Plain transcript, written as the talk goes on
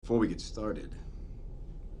Before we get started,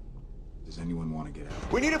 does anyone want to get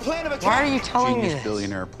out? We need a plan of attack. Why are you telling me Genius, this?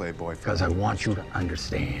 billionaire, playboy. Because I want you to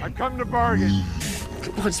understand. I come to bargain.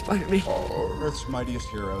 Come on, Spider-Man. Earth's mightiest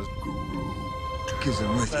heroes. Gives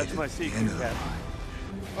them with That's you my at the secret, end of the Cap.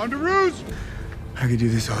 line. On the ruse. I could do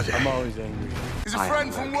this all day. I'm always angry. He's a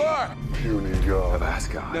friend from work. puny god of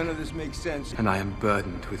Asgard, None of this makes sense. and I am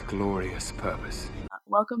burdened with glorious purpose.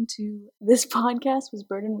 Welcome to this podcast was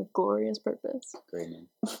burdened with glorious purpose. Great name.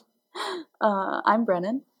 I'm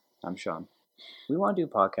Brennan. I'm Sean. We want to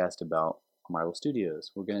do a podcast about Marvel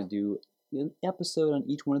Studios. We're going to do an episode on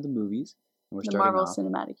each one of the movies. And we're The starting Marvel off,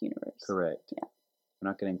 Cinematic Universe. Correct. Yeah. We're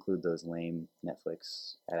not going to include those lame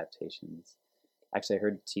Netflix adaptations. Actually, I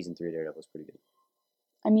heard season 3 of Daredevil was pretty good.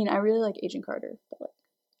 I mean, I really like Agent Carter, but like,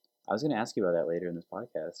 I was going to ask you about that later in this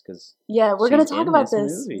podcast because yeah, we're gonna she's talk in about this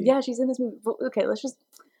this. movie. Yeah, she's in this movie. Okay, let's just.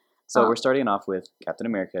 So we're starting off with Captain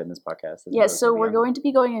America in this podcast. Yeah, so we're going to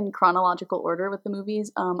be going in chronological order with the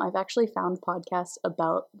movies. I've actually found podcasts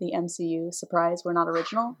about the MCU. Surprise, we're not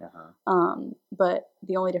original. But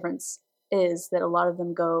the only difference is that a lot of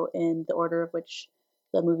them go in the order of which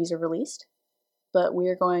the movies are released. But we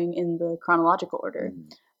are going in the chronological order,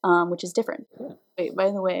 which is different. Yeah. Wait,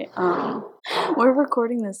 by the way, we're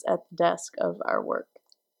recording this at the desk of our work.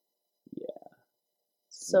 Yeah.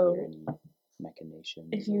 So Hear any machinations?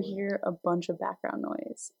 if you or- hear a bunch of background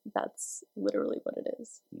noise, that's literally what it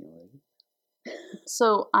is. you know,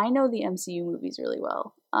 So I know the MCU movies really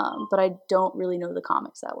well, but I don't really know the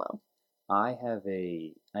comics that well.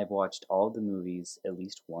 I've watched all the movies at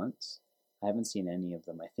least once. I haven't seen any of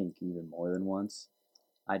them, I think, even more than once.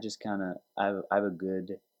 I just kind of, I have a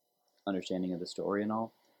good understanding of the story and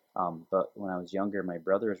all. But when I was younger, my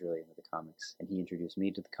brother was really into the comics, and he introduced me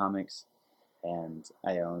to the comics, and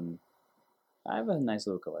I have a nice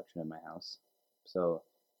little collection in my house. So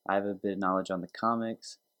I have a bit of knowledge on the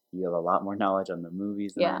comics. You have a lot more knowledge on the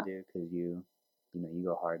movies than Yeah. I do, because you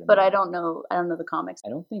go hard. But I don't know the comics. I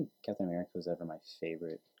don't think Captain America was ever my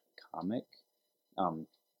favorite comic.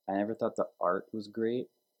 I never thought the art was great.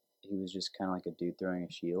 He was just kind of like a dude throwing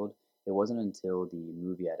a shield. It wasn't until the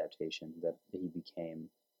movie adaptation that he became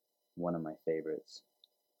one of my favorites.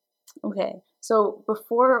 Okay, so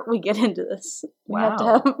before we get into this, we have to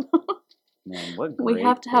Wow. have Man, what we great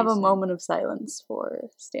have to have a pacing. moment of silence for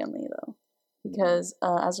Stan Lee, though, because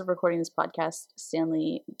as of recording this podcast, Stan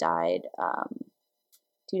Lee died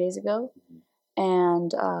 2 days ago.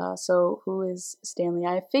 And so who is Stan Lee?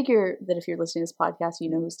 I figure that if you're listening to this podcast, you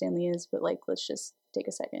know who Stan Lee is, but like, let's just take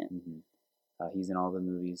a second. He's in all the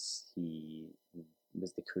movies. He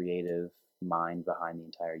was the creative mind behind the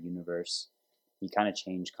entire universe. He kind of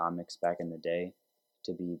changed comics back in the day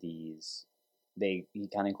to be these. He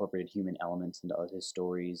kind of incorporated human elements into all his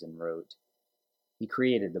stories and wrote. He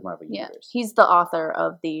created the Marvel Yeah, universe. he's the author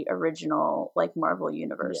of the original like Marvel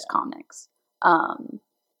Universe comics. And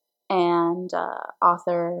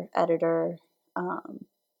author, editor,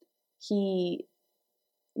 he,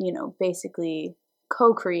 basically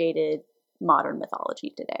co-created modern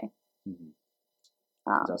mythology today.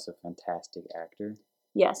 He's also a fantastic actor.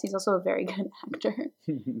 Yes, he's also a very good actor.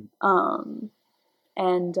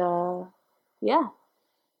 Yeah.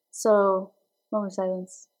 So, moment of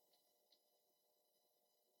silence.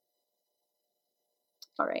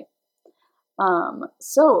 All right.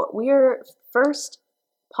 So we're first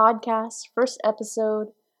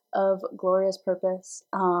episode of Glorious Purpose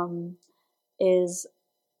is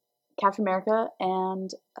Captain America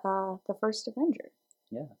and the First Avenger.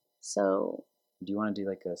 Yeah. So Do you want to do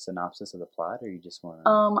like a synopsis of the plot, or you just want to?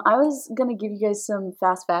 I was gonna give you guys some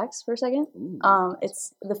fast facts for a second.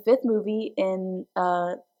 It's the 5th movie in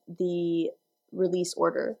the release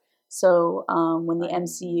order. So when the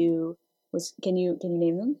MCU was, can you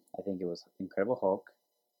name them? I think it was Incredible Hulk.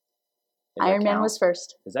 Iron Man was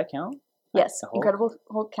first. Does that count? Yes, Hulk? Incredible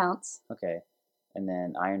Hulk counts. Okay, and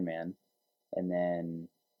then Iron Man, and then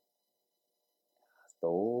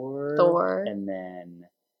Thor, and then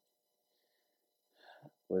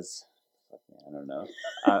I don't know.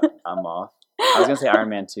 I'm off. I was gonna say Iron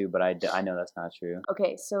Man 2, but I know that's not true.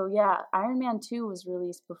 Okay, so yeah, Iron Man 2 was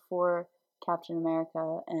released before Captain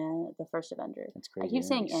America and the First Avenger. That's crazy. I keep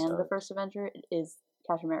saying Movie the sucked. First Avenger. It is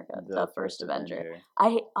Captain America, The First First Avenger.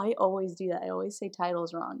 Avenger. I always do that. I always say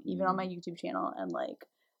titles wrong, even on my YouTube channel, and like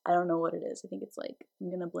I don't know what it is. I think it's like I'm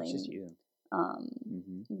gonna blame. It's just you. I'm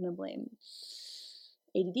gonna blame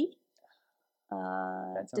ADD.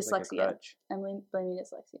 That sounds like a Dyslexia. crutch. I'm blaming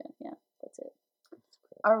dyslexia. Yeah, that's it.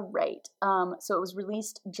 All right. So it was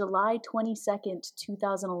released July 22nd,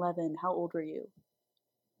 2011. How old were you?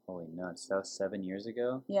 Holy nuts! That was 7 years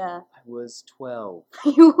ago. Yeah. I was 12.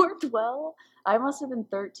 You were 12? I must have been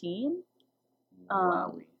 13.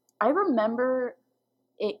 Wowie. I remember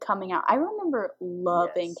it coming out. I remember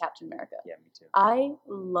loving Yes. Captain America. Yeah, me too. I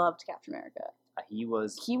loved Captain America. He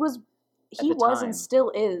was. He was the time. and still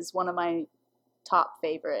is one of my top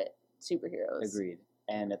favorite superheroes. Agreed.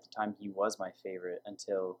 And at the time, he was my favorite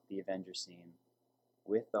until the Avengers scene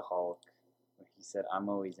with the Hulk, where he said, "I'm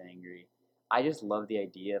always angry." I just love the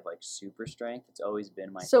idea of like super strength. It's always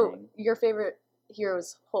been my So thing. your favorite hero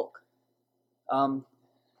is Hulk.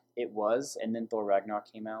 It was, and then Thor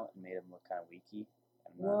Ragnarok came out and made him look kind of weaky. I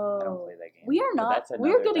Whoa. don't play that game. We are But not. that's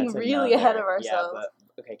We're getting that's really ahead of Yeah, ourselves. but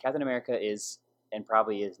okay, Captain America is and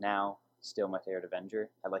probably is now still my favorite Avenger.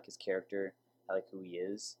 I like his character. I like who he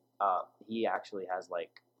is. He actually has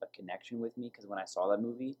like a connection with me because when I saw that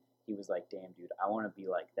movie, he was like, "Damn, dude, I want to be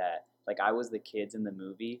like that." Like I was the kids in the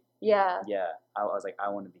movie. Yeah. Yeah, I was like, I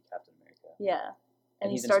want to be Captain America. Yeah. And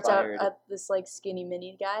he he's starts out inspired- at this like skinny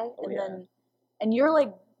mini guy, Oh, and yeah. and you're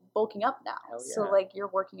like bulking up now. Hell So yeah. like you're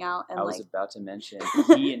working out and I was like about to mention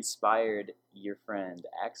he inspired your friend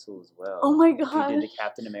Axel as well. oh my Who did the gosh.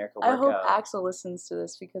 Captain America I workout? hope Axel listens to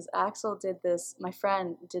this because Axel did this. My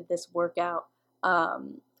friend did this workout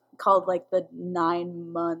called like the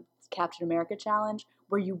 9-month Captain America challenge,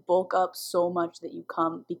 where you bulk up so much that you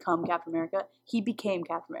become Captain America. He became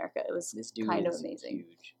Captain America. It was This dude kind of is amazing.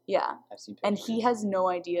 huge. Yeah, I've seen and pictures. he has no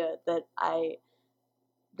idea that I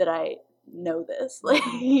know this. Like,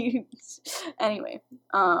 anyway,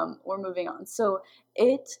 we're moving on. So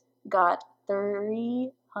it got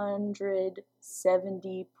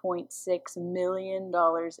 $370.6 million in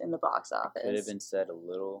the box office. Could have been said a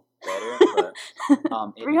little better, but it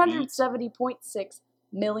beat, $370.6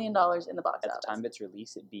 million in the box at office. the time of its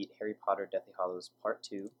release, it beat Harry Potter Deathly Hallows Part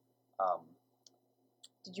 2.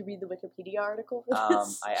 Did you read the Wikipedia article for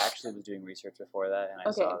this? I actually was doing research before that, and I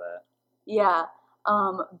Okay. saw that. Yeah,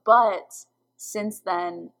 but since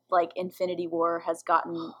then, like, Infinity War has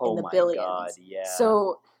gotten Oh in the my billions. god, yeah.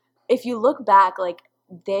 So if you look back, like,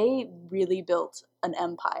 they really built an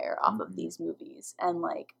empire off of Mhm. these movies, and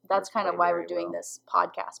like that's They kind of play why very we're doing well. this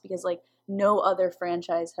podcast, because like no other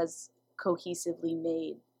franchise has cohesively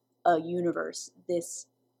made a universe this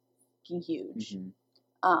fucking huge. Mhm.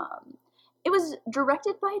 It was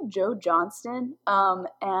directed by Joe Johnston,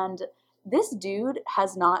 and this dude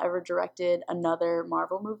has not ever directed another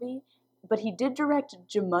Marvel movie, but he did direct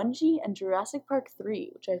Jumanji and Jurassic Park 3,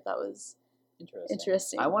 which I thought was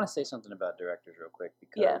interesting. I want to say something about directors real quick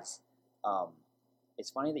because it's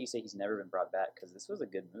funny that you say he's never been brought back because this was a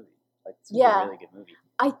good movie. Like, this was Yeah. a really good movie.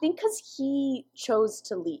 I think because he chose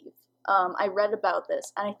to leave. I read about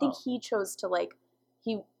this, and I think he chose to, like,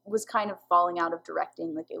 he was kind of falling out of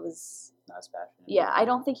directing. Like, it was, Not as passionate. yeah, I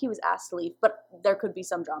don't think he was asked to leave, but there could be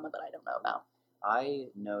some drama that I don't know about. I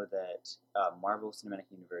know that Marvel Cinematic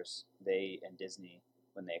Universe, they and Disney,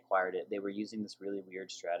 when they acquired it, they were using this really weird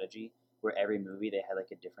strategy where every movie they had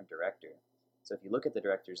like a different director. So if you look at the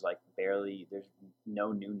directors, like barely, there's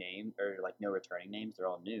no new name or like no returning names. They're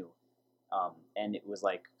all new. And it was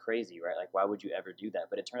like crazy, right? Like, why would you ever do that?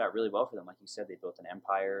 But it turned out really well for them. Like you said, they built an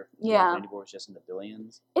empire. Yeah. Infinity War was just in the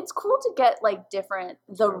billions. It's cool to get, like, different,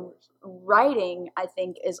 Star the Wars. writing, I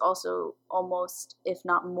think, is also almost, if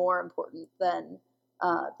not more important than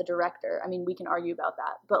the director. I mean, we can argue about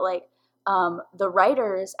that. But, like, the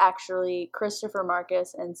writers, actually, Christopher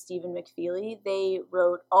Marcus and Stephen McFeely, they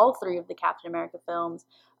wrote all 3 of the Captain America films,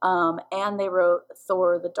 and they wrote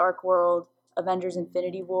Thor, The Dark World, Avengers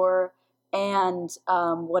Infinity War, and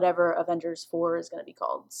whatever Avengers 4 is going to be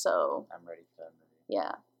called. So, I'm ready for that movie.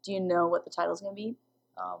 yeah. Do you know what the title's going to be?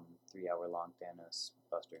 3-hour-long Thanos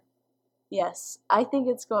Buster. Yes, I think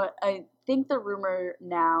it's going. I think the rumor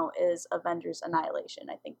now is Avengers Annihilation.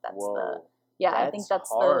 I think that's Whoa. the. Yeah, I think that's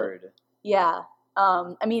hard. the. Yeah.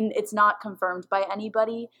 I mean, it's not confirmed by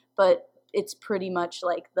anybody, but it's pretty much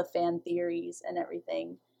like the fan theories and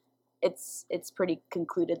everything. It's pretty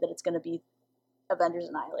concluded that it's going to be Avengers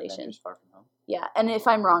Annihilation. Avengers Far From Home. Yeah, and if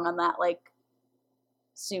I'm wrong on that, like,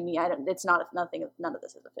 sue me. I don't. It's not. None of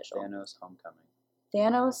this is official. Thanos Homecoming.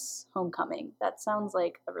 Thanos Homecoming. That sounds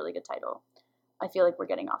like a really good title. I feel like we're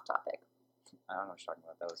getting off topic. I don't know what you're talking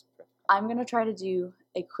about. That was perfect. I'm going to try to do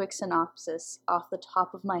a quick synopsis off the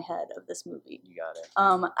top of my head of this movie. You got it.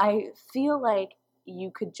 I feel like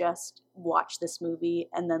you could just watch this movie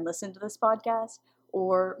and then listen to this podcast,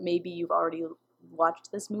 or maybe you've already watched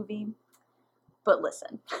this movie, but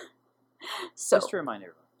listen. So, Just to remind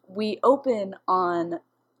everyone. we open on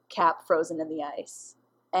Cap frozen in the ice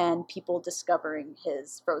and people discovering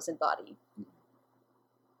his frozen body.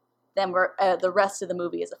 Then the rest of the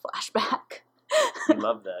movie is a flashback. We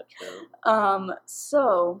love that trope.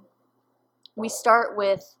 So we start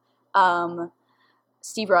with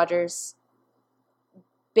Steve Rogers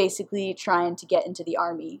basically trying to get into the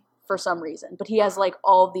army for some reason, but he has like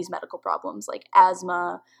all of these medical problems, like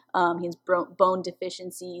asthma. He has bone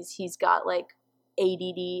deficiencies. He's got like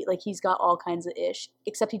ADD. Like he's got all kinds of ish.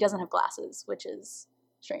 Except he doesn't have glasses, which is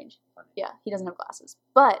strange. Funny. Yeah, he doesn't have glasses,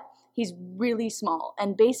 but he's really small.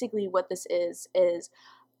 And basically, what this is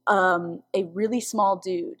a really small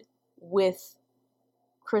dude with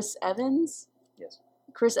Chris Evans. Yes.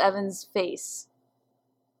 Chris Evans' face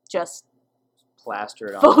just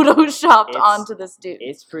Plastered on. photoshopped onto this dude.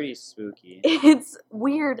 It's pretty spooky. It's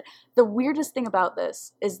weird. The weirdest thing about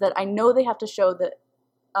this is that I know they have to show that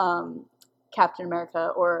Captain America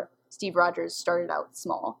or Steve Rogers started out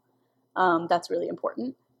small. That's really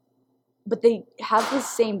important. But they have the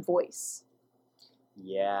same voice.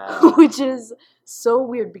 Yeah. Which is so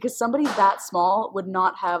weird because somebody that small would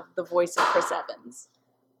not have the voice of Chris Evans.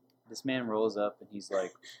 This man rolls up and he's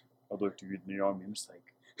like, I'd like to get in the army. I'm just like,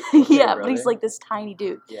 Yeah, brother. but he's like this tiny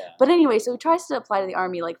dude. yeah. But anyway, so he tries to apply to the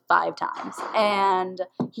army like 5 times, and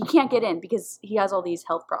he can't get in because he has all these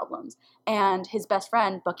health problems. And his best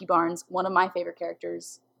friend, Bucky Barnes, one of my favorite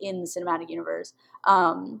characters in the cinematic universe,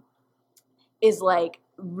 is like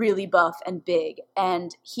really buff and big,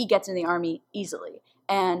 and he gets in the army easily.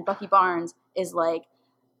 And Bucky Barnes is like,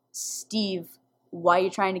 Steve, why are you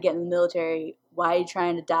trying to get in the military? Why are you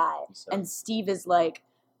trying to die? And Steve is like,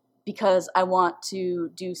 because I want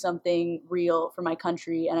to do something real for my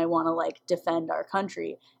country and I want to like defend our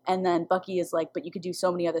country. And then Bucky is like, but you could do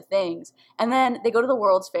so many other things. And then they go to the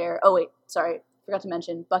World's Fair. Oh wait, sorry, forgot to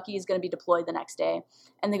mention, Bucky is going to be deployed the next day.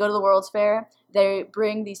 And they go to the World's Fair. They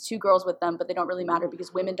bring these 2 girls with them, but they don't really matter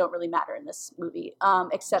because women don't really matter in this movie,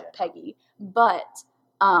 except Peggy. But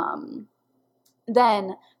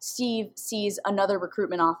then Steve sees another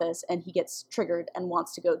recruitment office and he gets triggered and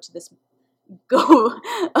wants to go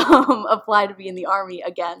apply to be in the army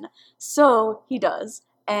again. So he does.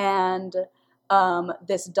 And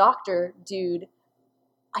this doctor dude,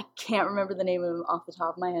 I can't remember the name of him off the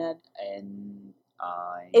top of my head. And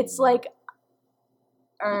It's like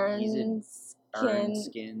Erskine.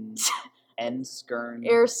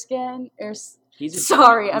 Erskine. He's a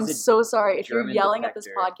Sorry, German- I'm he's a so sorry if you're German yelling at this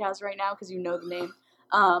defector. podcast right now because you know the name.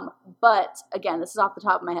 But again, this is off the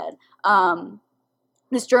top of my head.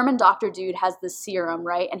 This German doctor dude has this serum,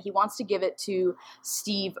 right? And he wants to give it to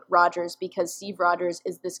Steve Rogers because Steve Rogers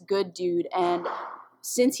is this good dude. And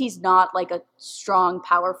since he's not like a strong,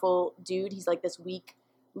 powerful dude, he's like this weak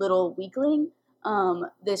little weakling.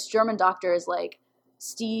 This German doctor is like,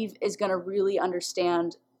 Steve is going to really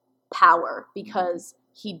understand power because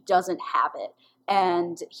he doesn't have it.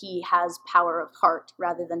 And he has power of heart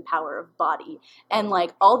rather than power of body. And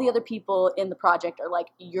like all the other people in the project are like,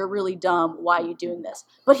 you're really dumb. Why are you doing this?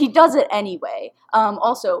 But he does it anyway.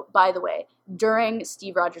 Also, by the way, during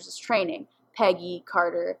Steve Rogers' training, Peggy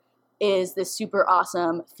Carter is this super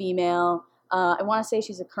awesome female. I want to say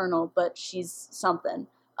she's a colonel, but she's something.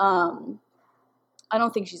 I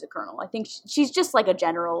don't think she's a colonel. I think she's just like a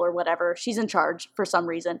general or whatever. She's in charge for some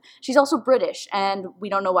reason. She's also British, and we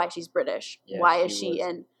don't know why she's British. Yeah, why is she she was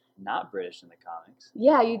in? Not British in the comics.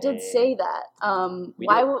 Yeah, you did Hey. say that. We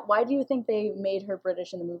Why? did. Why do you think they made her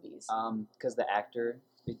British in the movies? Because the actor.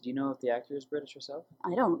 Do you know if the actor is British herself?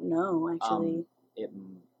 I don't know actually.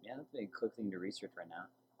 That's a quick thing to research right now.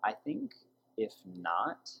 I think if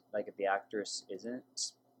not, like if the actress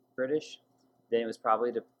isn't British, then it was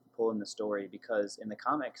probably to pull in the story because in the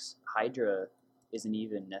comics, Hydra isn't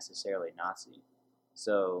even necessarily Nazi.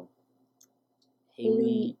 So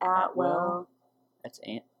Haley Atwell. That's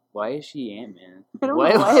Ant. Why is she Ant-Man? I don't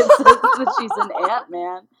know why it says that she's an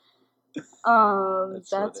Ant-Man.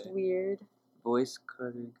 That's funny. weird. Voice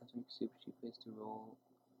Carter in Cosmic Super. She plays the role.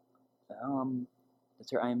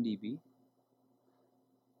 That's her IMDb.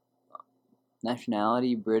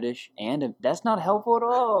 Nationality British and that's not helpful at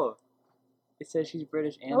all. It says she's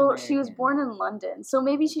British and Oh, American. she was born in London, so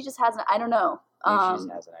maybe she just has an. I don't know. Maybe she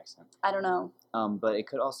just has an accent. I don't know. But it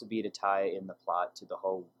could also be to tie in the plot to the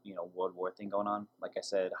whole, World War thing going on. Like I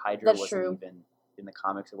said, Hydra That's wasn't true. even in the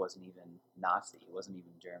comics. It wasn't even Nazi. It wasn't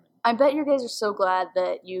even German. I bet you guys are so glad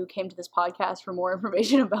that you came to this podcast for more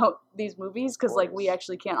information about these movies because, like, we course.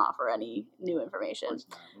 actually can't offer any new Of information. course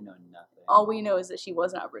not. We know nothing. All we know is that she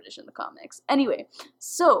was not British in the comics. Anyway,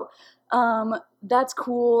 so that's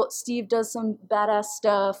cool. Steve does some badass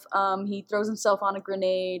stuff. He throws himself on a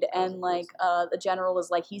grenade, and like the general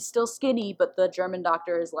is like, he's still skinny, but the German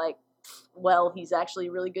doctor is like, well, he's actually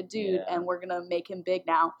a really good dude, Yeah. and we're gonna make him big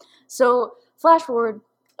now. So flash forward.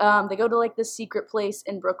 they go to like this secret place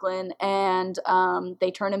in Brooklyn, and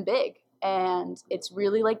they turn him big. And it's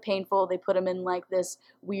really like painful. They put him in like this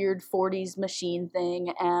weird 40s machine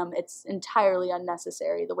thing. It's entirely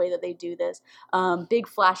unnecessary the way that they do this. Big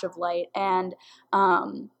flash of light, and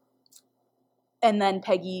then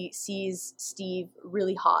Peggy sees Steve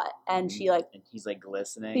really hot, and she like, and he's like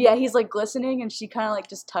glistening. yeah, he's like glistening, and she kind of like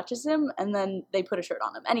just touches him, and then they put a shirt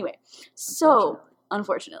on him. Anyway, so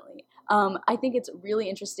unfortunately, I think it's really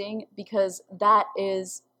interesting because that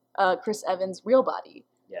is Chris Evans' real body.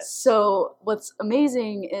 Yes. So what's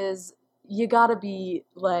amazing is you gotta be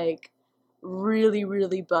like really,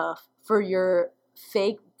 really buff for your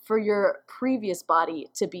previous body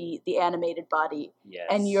to be the animated body, Yes.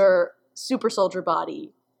 and your super soldier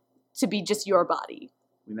body to be just your body.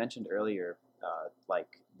 We mentioned earlier,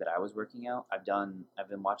 like that I was working out. I've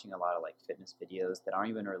been watching a lot of like fitness videos that aren't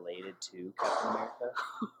even related to Captain America.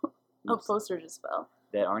 Oh, poster just fell.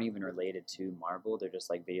 That aren't even related to Marvel. They're just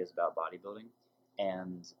like videos about bodybuilding,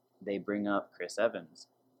 and they bring up Chris Evans,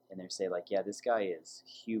 and they say like, yeah, this guy is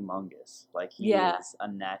humongous. Like he is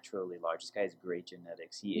unnaturally large. This guy has great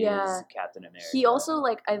genetics. He is Captain America. He also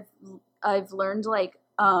like I've learned like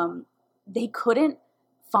they couldn't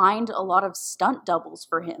find a lot of stunt doubles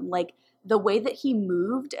for him. Like the way that he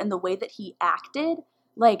moved and the way that he acted,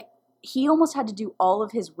 like he almost had to do all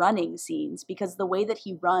of his running scenes because the way that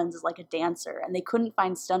he runs is like a dancer, and they couldn't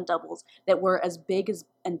find stunt doubles that were as big as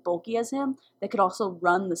and bulky as him that could also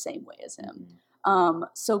run the same way as him. Mm-hmm.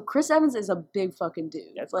 So Chris Evans is a big fucking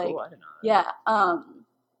dude. That's like, cool. I didn't know that.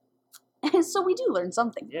 Yeah. So we do learn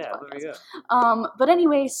something. Yeah, there we go. But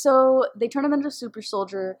anyway, so they turn him into a super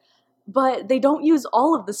soldier, but they don't use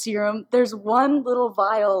all of the serum. There's one little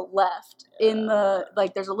vial left in the,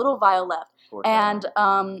 like, there's a little vial left. And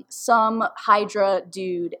some Hydra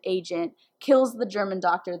dude agent kills the German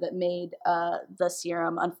doctor that made the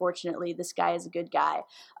serum. Unfortunately, this guy is a good guy.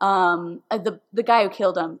 The guy who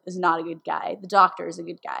killed him is not a good guy. The doctor is a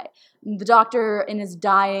good guy. The doctor, in his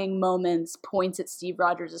dying moments, points at Steve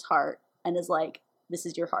Rogers' heart and is like, "This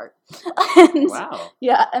is your heart." And, wow.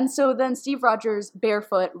 Yeah, and so then Steve Rogers,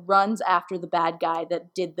 barefoot, runs after the bad guy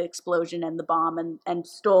that did the explosion and the bomb and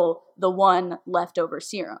stole the one leftover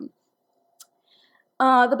serum.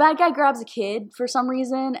 The bad guy grabs a kid for some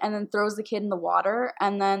reason and then throws the kid in the water.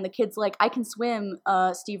 And then the kid's like, "I can swim,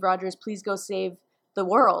 Steve Rogers, please go save the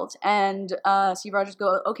world." And Steve Rogers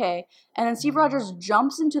goes, "Okay." And then Steve Rogers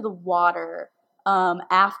jumps into the water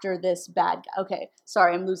after this bad guy. Okay,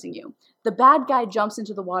 sorry, I'm losing you. The bad guy jumps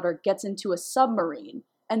into the water, gets into a submarine.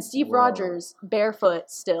 And Steve Rogers, barefoot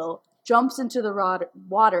still, jumps into the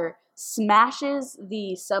water, smashes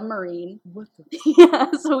the submarine. What the?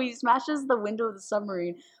 Yeah, so he smashes the window of the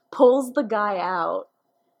submarine, pulls the guy out,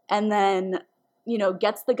 and then,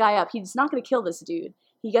 gets the guy up. He's not going to kill this dude.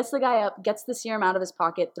 He gets the guy up, gets the serum out of his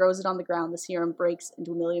pocket, throws it on the ground. The serum breaks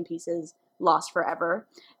into a million pieces, lost forever.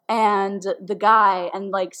 And the guy,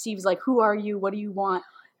 and like Steve's like, "Who are you? What do you want?"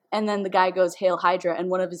 And then the guy goes, "Hail Hydra," and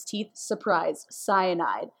one of his teeth, surprise,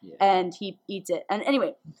 cyanide. Yeah. And he eats it. And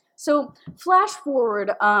anyway, so flash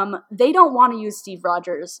forward, they don't want to use Steve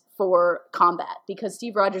Rogers for combat because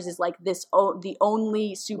Steve Rogers is like the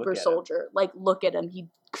only super soldier. Like, look at him. He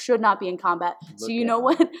should not be in combat. So you know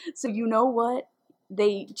what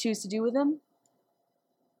they choose to do with him?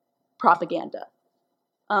 Propaganda.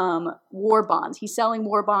 War bonds. He's selling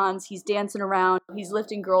war bonds. He's dancing around. He's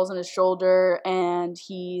lifting girls on his shoulder, and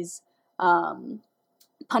he's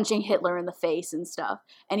punching Hitler in the face and stuff.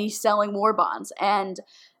 And he's selling war bonds. And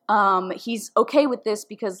he's okay with this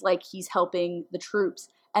because, like, he's helping the troops.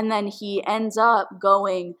 And then he ends up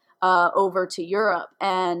going over to Europe,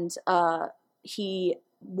 and he's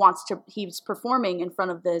performing in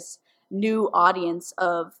front of this new audience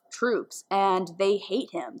of troops, and they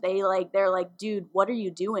hate him. They're like, "Dude, what are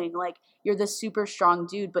you doing? Like, you're this super strong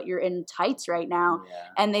dude, but you're in tights right now." Yeah.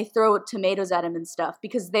 And they throw tomatoes at him and stuff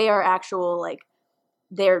because they are actual, like,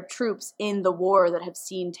 they're troops in the war that have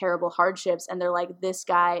seen terrible hardships, and they're like, "This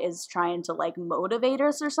guy is trying to, like, motivate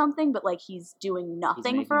us or something, but, like, he's doing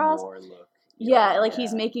nothing for us." War look. Yeah, like,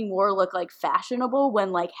 he's making war look, like, fashionable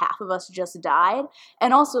when, like, half of us just died.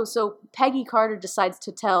 And also, so Peggy Carter decides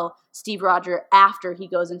to tell Steve Rogers after he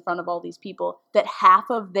goes in front of all these people that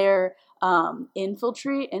half of their half of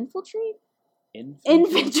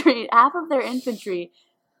their infantry,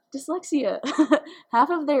 dyslexia,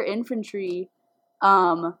 half of their infantry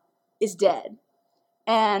is dead.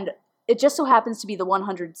 And it just so happens to be the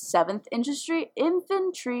 107th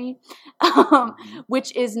Infantry,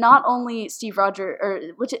 which is not only Steve Rogers,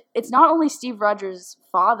 it's not only Steve Rogers'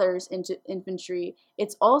 father's infantry,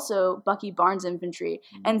 it's also Bucky Barnes' infantry.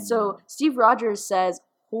 And so Steve Rogers says,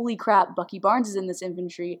 holy crap, Bucky Barnes is in this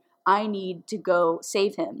infantry. I need to go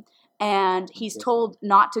save him. And he's told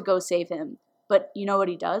not to go save him. But you know what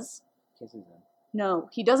he does? Kisses him. No,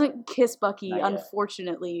 he doesn't kiss Bucky, Not yet.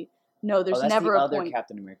 Unfortunately. No, there's that's never the a other point.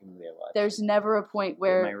 Captain America movie I watched. There's never a point In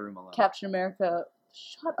where my room alone. Captain America...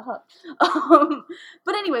 Shut up.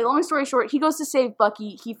 But anyway, long story short, he goes to save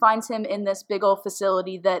Bucky. He finds him in this big old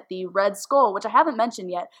facility that the Red Skull, which I haven't mentioned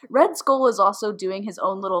yet, Red Skull is also doing his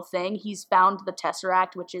own little thing. He's found the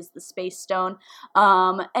Tesseract, which is the Space Stone,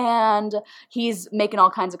 and he's making all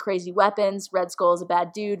kinds of crazy weapons. Red Skull is a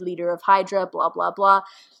bad dude, leader of Hydra, blah, blah, blah.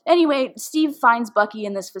 Anyway, Steve finds Bucky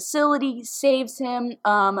in this facility, saves him.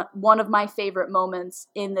 One of my favorite moments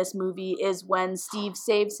in this movie is when Steve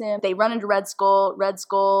saves him. They run into Red Skull. Red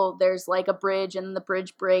Skull, there's like a bridge, and the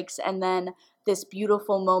bridge breaks, and then this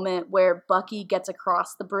beautiful moment where Bucky gets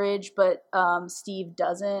across the bridge, but Steve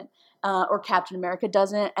doesn't. Or Captain America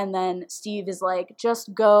doesn't, and then Steve is like,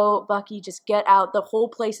 just go, Bucky, just get out, the whole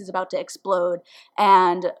place is about to explode,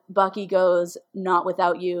 and Bucky goes, not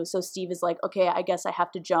without you, so Steve is like, okay, I guess I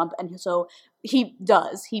have to jump, and so he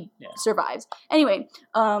does, survives. Anyway,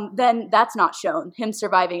 then that's not shown, him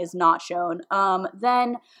surviving is not shown.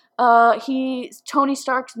 Then Tony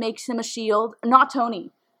Stark makes him a shield, not Tony,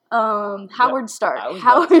 Howard Stark.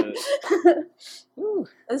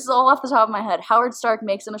 This is all off the top of my head. Howard Stark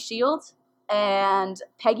makes him a shield, and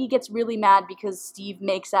Peggy gets really mad because Steve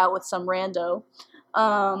makes out with some rando.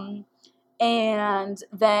 And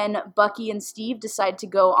then Bucky and Steve decide to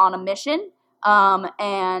go on a mission,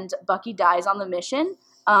 and Bucky dies on the mission.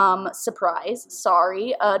 Surprise,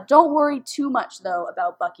 sorry. Don't worry too much, though,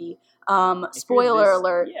 about Bucky. Spoiler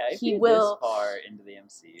alert, he will this far into the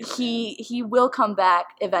MCU. He will come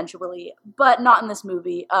back eventually, but not in this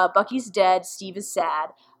movie. Bucky's dead, Steve is sad.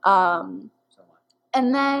 And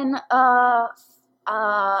then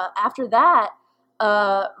after that,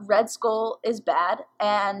 Red Skull is bad,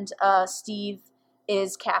 and Steve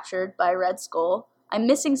is captured by Red Skull. I'm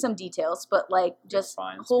missing some details, but just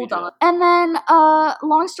hold on. And then,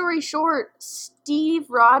 long story short, Steve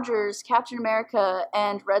Rogers, Captain America,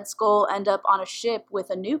 and Red Skull end up on a ship with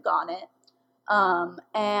a nuke on it,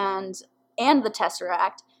 and the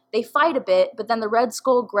Tesseract. They fight a bit, but then the Red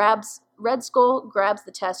Skull grabs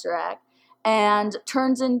the Tesseract and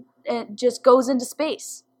just goes into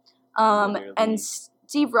space. And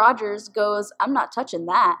Steve Rogers goes, I'm not touching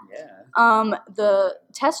that. Yeah. The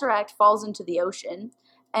Tesseract falls into the ocean,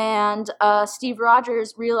 and Steve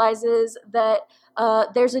Rogers realizes that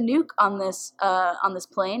there's a nuke on this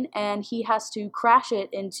plane, and he has to crash it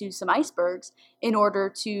into some icebergs in order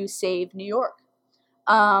to save New York.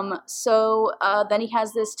 So then he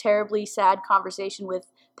has this terribly sad conversation with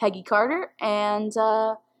Peggy Carter, and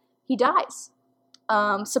he dies.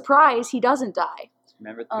 Surprise, he doesn't die.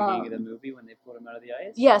 Remember at the beginning of the movie when they pulled him out of the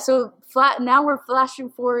ice? Yeah, so now we're flashing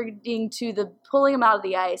forwarding to the pulling him out of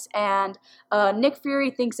the ice, and Nick Fury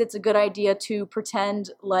thinks it's a good idea to pretend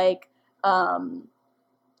like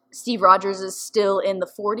Steve Rogers is still in the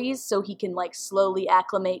 40s so he can slowly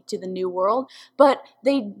acclimate to the new world. But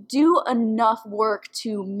they do enough work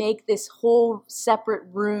to make this whole separate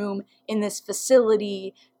room in this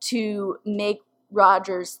facility to make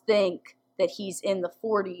Rogers think that he's in the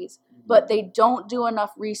 40s. But they don't do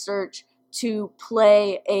enough research to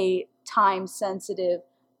play a time-sensitive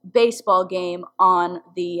baseball game on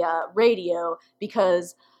the radio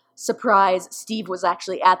because, surprise, Steve was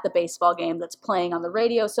actually at the baseball game that's playing on the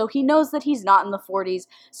radio, so he knows that he's not in the 40s.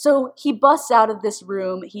 So he busts out of this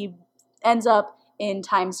room. He ends up in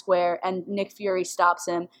Times Square, and Nick Fury stops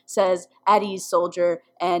him, says, "At ease, soldier,"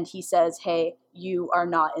 and he says, "Hey, you are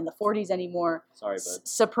not in the 40s anymore." Sorry, bud.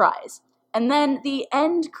 Surprise. And then the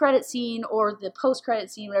end credit scene, or the post-credit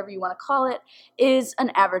scene, whatever you want to call it, is an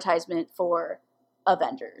advertisement for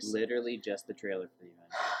Avengers. Literally just the trailer for the event.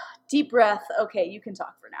 Deep breath. Okay, you can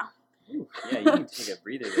talk for now. Ooh, yeah, you can take a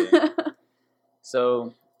breather there.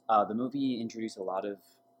 So, the movie introduced a lot of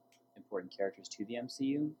important characters to the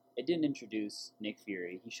MCU. It didn't introduce Nick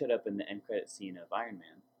Fury. He showed up in the end credit scene of Iron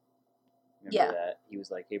Man. Remember that? He was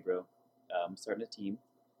like, "Hey, bro, I'm starting a team."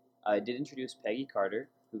 It did introduce Peggy Carter,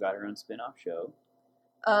 who got her own spin-off show.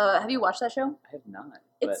 Have you watched that show? I have not.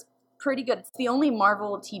 It's pretty good. It's the only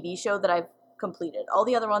Marvel TV show that I've completed. All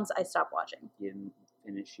the other ones I stopped watching. You didn't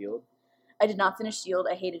finish S.H.I.E.L.D.? I did not finish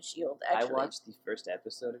S.H.I.E.L.D. I hated S.H.I.E.L.D., actually. I watched the first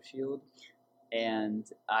episode of S.H.I.E.L.D., and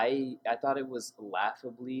I thought it was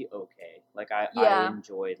laughably okay. I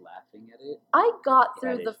enjoyed laughing at it. I got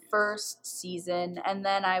through the first season, and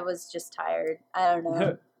then I was just tired. I don't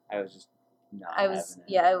know. I was just not having it.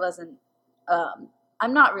 Yeah, I wasn't...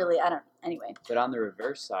 I'm not really, anyway. But on the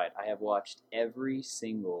reverse side, I have watched every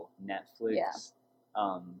single Netflix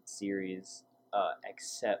series,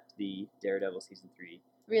 except the Daredevil season 3.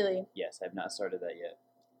 Really. Yes, I've not started that yet.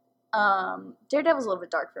 Daredevil's a little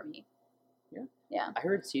bit dark for me. Yeah? Yeah. I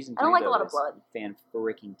heard season 3 I don't like a though, lot of is blood.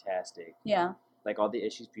 fan-freaking-tastic. Yeah. Like, all the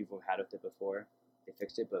issues people have had with it before, they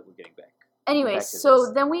fixed it, but we're getting back. Anyways, back to so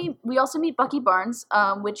this. then we also meet Bucky Barnes,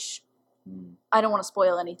 which I don't want to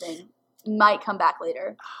spoil anything. Might come back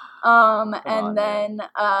later. And on, then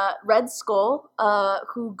Red Skull,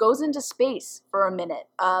 who goes into space for a minute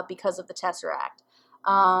because of the Tesseract.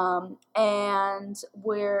 And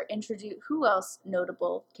we're introduced. Who else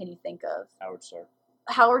notable can you think of? Howard Stark.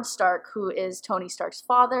 Howard Stark, who is Tony Stark's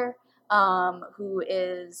father, who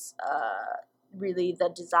is really the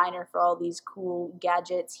designer for all these cool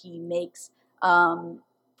gadgets he makes.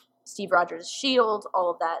 Steve Rogers' shield,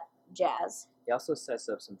 all of that jazz. He also sets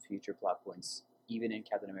up some future plot points, even in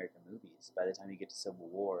Captain America movies. By the time you get to Civil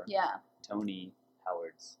War, Yeah. Tony,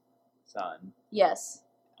 Howard's son, Yes.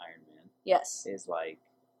 Iron Man, Yes. is like,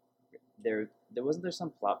 there wasn't there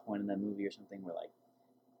some plot point in that movie or something where like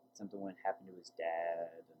something would happen to his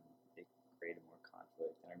dad and they created more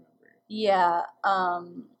conflict. I remember. Yeah.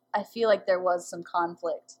 I feel like there was some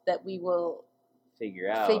conflict that we will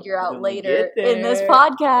Figure out figure when we later get in this there.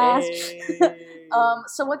 podcast. Hey.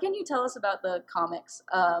 So what can you tell us about the comics?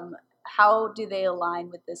 How do they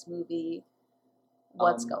align with this movie?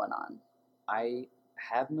 What's going on? I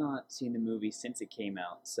have not seen the movie since it came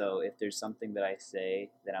out, so if there's something that I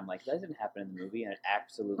say that I'm like, that didn't happen in the movie, and it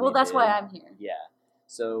absolutely Well, that's did. why I'm here. Yeah.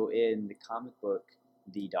 So in the comic book,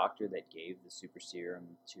 the doctor that gave the super serum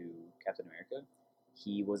to Captain America,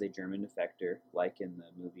 he was a German defector, like in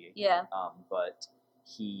the movie. Yeah. But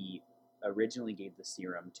he originally gave the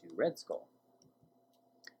serum to Red Skull.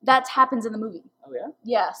 That happens in the movie. Oh, yeah?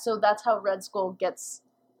 Yeah, so that's how Red Skull gets,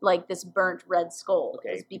 like, this burnt Red Skull.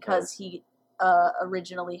 Okay, is because he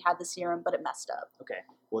originally had the serum, but it messed up. Okay.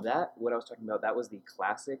 Well, what I was talking about, that was the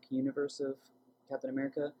classic universe of Captain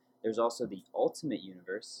America. There's also the Ultimate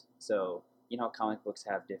Universe. So, you know how comic books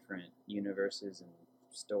have different universes and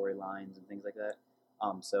storylines and things like that?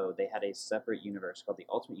 So they had a separate universe called the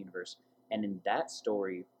Ultimate Universe. And in that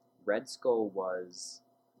story, Red Skull was...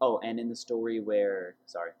 Oh, and in the story where...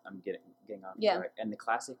 Sorry, I'm getting off track. In the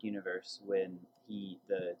classic universe, when the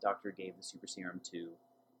doctor gave the super serum to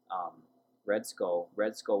Red Skull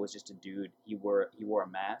was just a dude. He wore a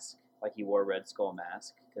mask. Like, he wore a Red Skull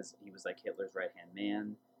mask because he was like Hitler's right-hand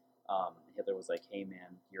man. Hitler was like, hey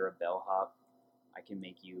man, you're a bellhop. I can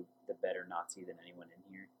make you the better Nazi than anyone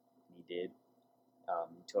in here. And he did.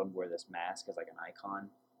 He told him to wear this mask as like an icon.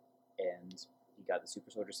 And he got the super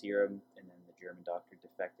soldier serum, and then the German doctor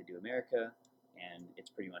defected to America, and it's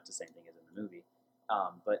pretty much the same thing as in the movie.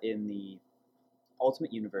 But in the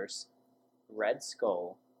Ultimate Universe, Red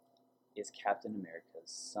Skull is Captain America's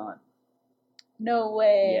son. No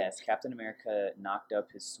way. Yes, Captain America knocked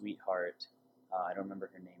up his sweetheart. I don't remember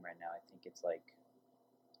her name right now. I think it's like...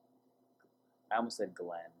 I almost said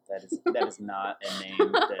Glenn. That is not a name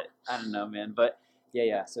that... I don't know, man. But,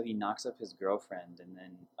 yeah. So he knocks up his girlfriend and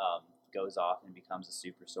then goes off and becomes a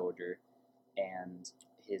super soldier. And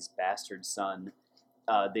his bastard son,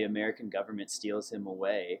 the American government steals him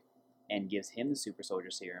away and gives him the super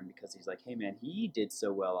soldier serum because he's like, hey, man, he did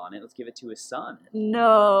so well on it. Let's give it to his son.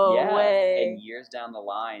 No way. And years down the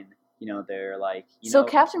line... You know, they're like... So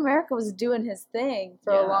Captain America was doing his thing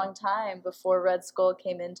for a long time before Red Skull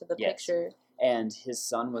came into the picture. And his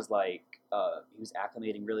son was like, he was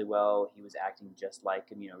acclimating really well. He was acting just like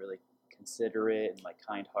him, really considerate and like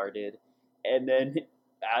kind-hearted. And then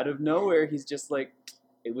out of nowhere, he's just like,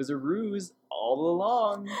 it was a ruse all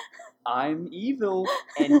along. I'm evil.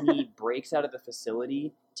 And he breaks out of the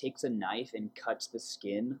facility, takes a knife and cuts the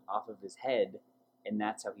skin off of his head. And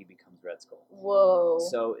that's how he becomes Red Skull. Whoa.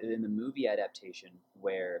 So in the movie adaptation,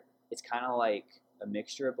 where it's kind of like a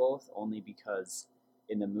mixture of both, only because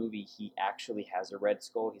in the movie he actually has a Red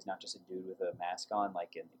Skull. He's not just a dude with a mask on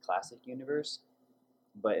like in the classic universe,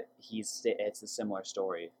 but it's a similar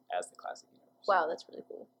story as the classic universe. Wow, that's really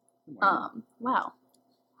cool. Wow.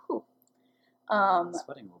 Whew. I'm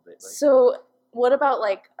sweating a little bit. Right? So what about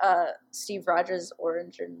like Steve Rogers'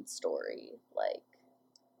 origin story? Like,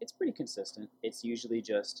 it's pretty consistent. It's usually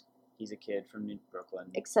just he's a kid from Brooklyn.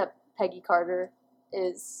 Except Peggy Carter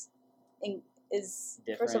is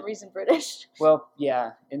for some reason British. Well,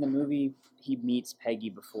 yeah. In the movie, he meets Peggy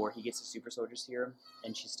before he gets the super soldier serum,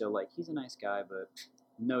 and she's still like, he's a nice guy, but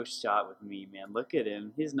no shot with me, man. Look at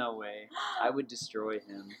him. He's no way. I would destroy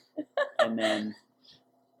him. And then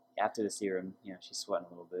after the serum, she's sweating a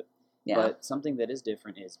little bit. Yeah. But something that is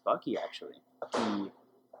different is Bucky, actually. Bucky,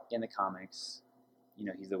 in the comics...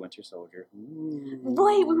 he's the Winter Soldier.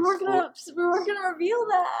 Wait, we were gonna reveal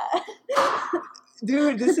that.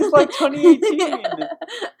 Dude, this is like 2018.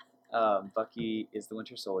 Bucky is the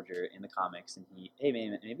Winter Soldier in the comics, and hey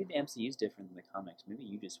man, maybe the MCU is different than the comics. Maybe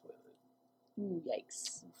you just spoiled it. Ooh,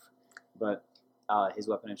 yikes. But his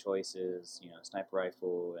weapon of choice is, sniper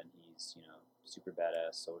rifle, and he's, super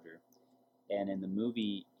badass soldier. And in the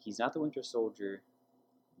movie, he's not the Winter Soldier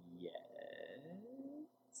yet,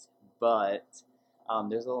 but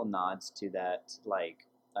there's little nods to that. Like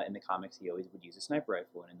in the comics, he always would use a sniper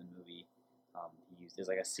rifle, and in the movie, there's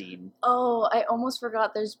like a scene. Oh, I almost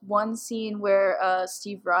forgot. There's one scene where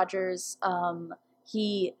Steve Rogers,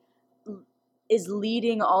 he is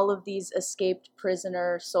leading all of these escaped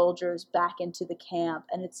prisoner soldiers back into the camp,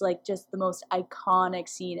 and it's like just the most iconic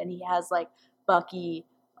scene. And he has like Bucky,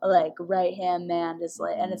 like right hand man, is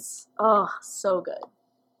like, and it's so good.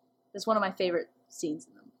 It's one of my favorite scenes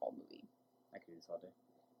in the whole movie. I could do this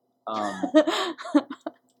all day.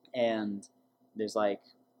 And there's like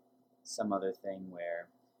some other thing where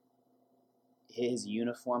his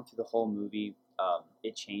uniform through the whole movie,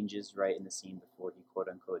 it changes right in the scene before he quote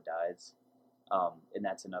unquote dies, and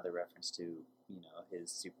that's another reference to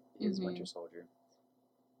his Winter Soldier.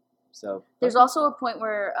 So there's also a point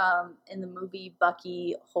where in the movie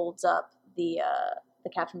Bucky holds up the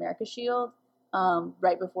Captain America shield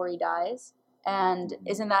right before he dies, and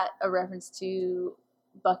isn't that a reference to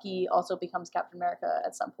Bucky also becomes Captain America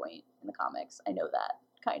at some point in the comics? I know that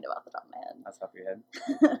kind of off the top of my head. Off the top of your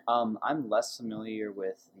head. I'm less familiar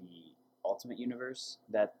with the Ultimate Universe.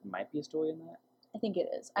 That might be a story in that. I think it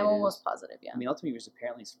is. I'm almost positive, yeah. I mean, Ultimate Universe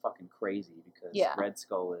apparently is fucking crazy because Red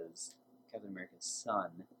Skull is Captain America's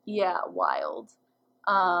son. Yeah, wild.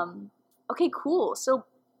 Okay, cool. So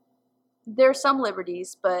there are some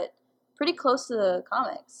liberties, but pretty close to the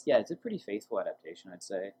comics. Yeah, it's a pretty faithful adaptation, I'd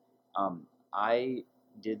say. I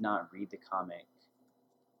did not read the comic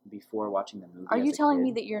before watching the movie. Are you telling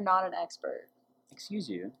me that you're not an expert? Excuse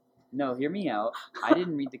you. No, hear me out. I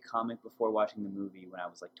didn't read the comic before watching the movie when I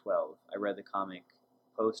was like 12. I read the comic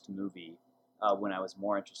post-movie when I was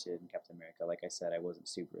more interested in Captain America. Like I said, I wasn't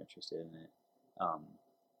super interested in it.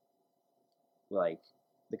 Like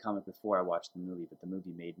the comic before I watched the movie, but the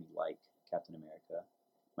movie made me like Captain America.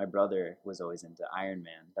 My brother was always into Iron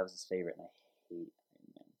Man. That was his favorite, and I hate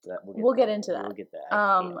Iron Man. We'll get into that. We'll get that.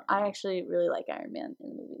 I actually really like Iron Man in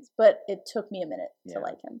the movies, but it took me a minute to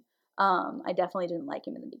like him. I definitely didn't like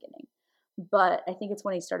him in the beginning, but I think it's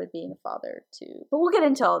when he started being a father too. But we'll get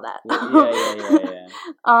into all that.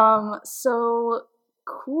 Yeah. So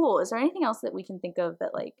cool. Is there anything else that we can think of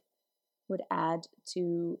that like would add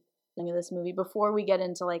to this movie before we get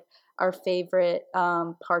into like our favorite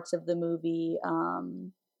parts of the movie?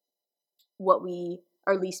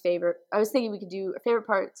 Our least favorite. I was thinking we could do favorite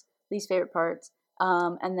parts, least favorite parts,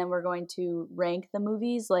 and then we're going to rank the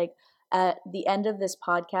movies. Like at the end of this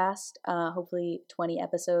podcast, hopefully 20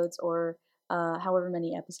 episodes or however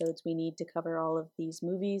many episodes we need to cover all of these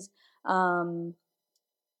movies,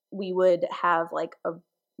 we would have like a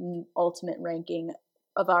ultimate ranking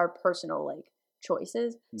of our personal like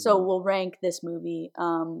choices. Mm-hmm. So we'll rank this movie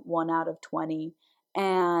 1 out of 20.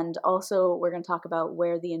 And also, we're going to talk about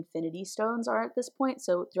where the Infinity Stones are at this point.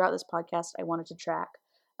 So throughout this podcast, I wanted to track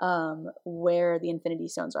where the Infinity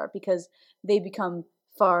Stones are because they become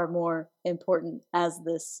far more important as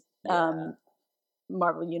this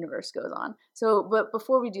Marvel Universe goes on. So, but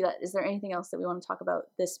before we do that, is there anything else that we want to talk about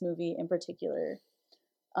this movie in particular?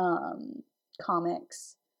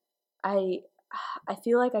 Comics. I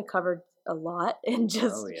feel like I covered a lot and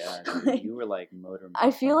just you were like motor.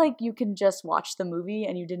 I feel like you can just watch the movie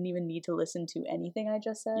and you didn't even need to listen to anything I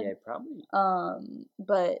just said. Yeah, probably.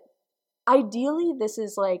 But ideally this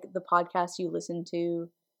is like the podcast you listen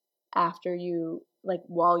to after you like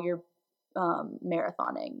while you're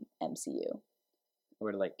marathoning MCU.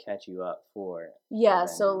 Or to like catch you up for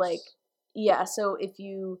Avengers. So if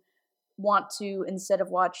you want to, instead of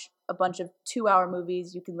watch a bunch of 2-hour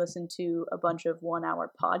movies, you can listen to a bunch of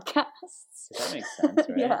 1-hour podcasts. That makes sense,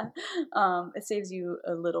 right? Yeah. It saves you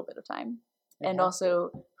a little bit of time. And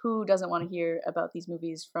also, who doesn't want to hear about these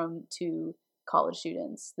movies from 2 college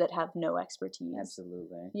students that have no expertise?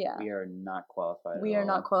 Absolutely. Yeah. We are not qualified We are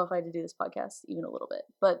not qualified to do this podcast even a little bit.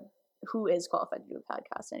 But who is qualified to do a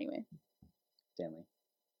podcast anyway? Stanley.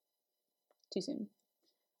 Too soon.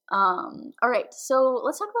 All right, so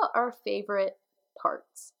let's talk about our favorite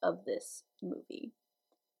parts of this movie.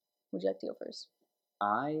 Would you like to go first?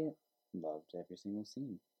 I loved every single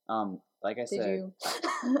scene. Like I said, Did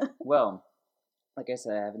you? Well, like I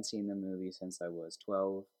said, I haven't seen the movie since I was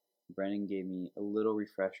 12. Brennan gave me a little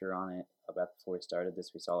refresher on it about before we started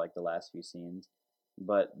this. We saw like the last few scenes,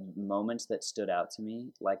 But moments that stood out to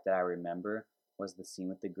me, like that I remember, was the scene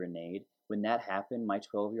with the grenade. When that happened, my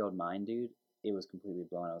 12-year-old mind, dude, it was completely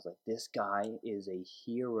blown. I was like, this guy is a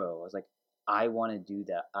hero. I was like, I want to do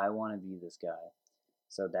that. I want to be this guy.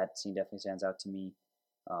 So that scene definitely stands out to me.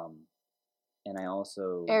 And I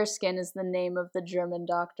also... Erskine is the name of the German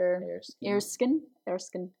doctor. Erskine?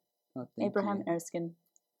 Erskine. Oh, thank Abraham you. Erskine.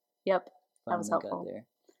 Yep, that was Finally got helpful. there.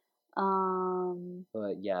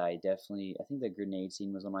 But yeah, I think the grenade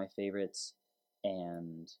scene was one of my favorites,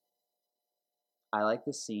 and I like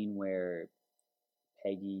the scene where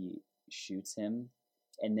Peggy shoots him,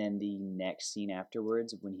 and then the next scene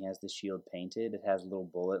afterwards, when he has the shield painted, it has little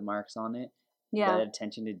bullet marks on it. Yeah. That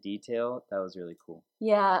attention to detail, that was really cool.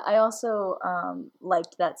 Yeah, I also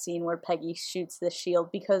liked that scene where Peggy shoots the shield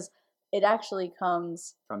because it actually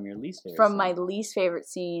comes From your least favorite from scene. my least favorite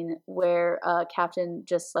scene where Captain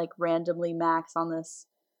just like randomly max on this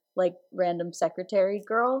like random secretary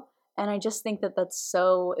girl, and I just think that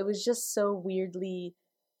it was just so weirdly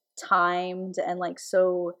timed and like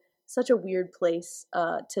such a weird place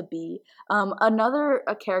to be. Another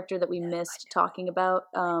character that we missed talking about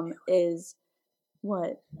is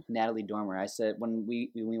what? Natalie Dormer. I said when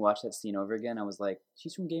we watched that scene over again, I was like,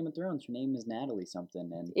 she's from Game of Thrones. Her name is Natalie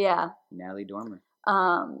something, and Yeah. Natalie Dormer.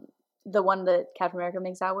 The one that Captain America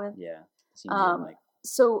makes out with. Yeah. The scene you didn't like.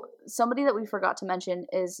 So somebody that we forgot to mention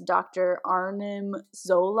is Dr. Arnim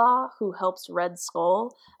Zola, who helps Red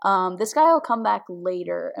Skull. This guy will come back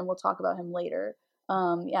later, and we'll talk about him later.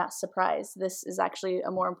 Yeah, surprise. This is actually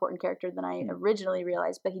a more important character than I originally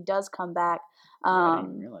realized, but he does come back. I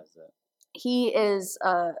didn't even realize that. He is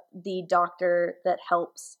the doctor that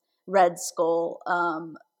helps Red Skull,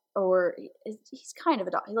 or he's kind of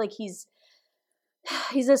a doctor. Like he's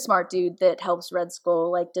a smart dude that helps Red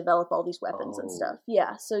Skull like develop all these weapons and stuff.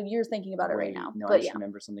 Yeah, so you're thinking about it right now. No, but I just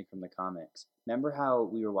remember something from the comics. Remember how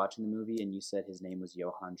we were watching the movie and you said his name was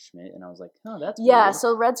Johann Schmidt, and I was like, oh, that's yeah. weird.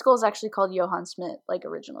 So Red Skull is actually called Johann Schmidt, like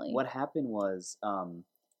originally. What happened was,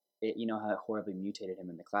 you know how it horribly mutated him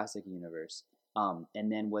in the classic universe. And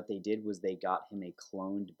then what they did was they got him a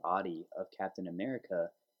cloned body of Captain America,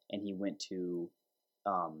 and he moved to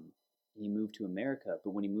America.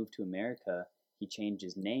 But when he moved to America, he changed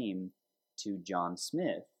his name to John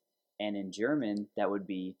Smith, and in German that would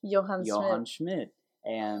be Johann Schmidt.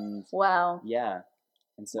 And wow, yeah,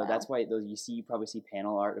 and so that's why you probably see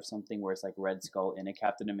panel art of something where it's like Red Skull in a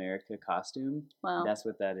Captain America costume. Wow, that's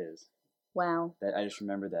what that is. Wow. That I just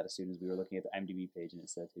remembered that as soon as we were looking at the IMDb page and it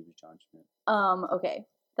said it was John Schmidt. Okay,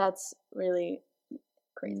 that's really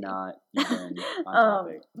crazy. Not even on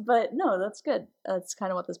topic. But no, that's good. That's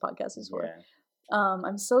kind of what this podcast is for. Yeah.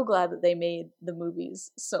 I'm so glad that they made the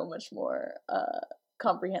movies so much more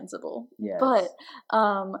comprehensible. Yes. But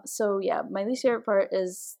so yeah, my least favorite part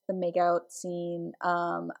is the makeout scene.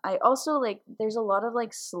 I also like there's a lot of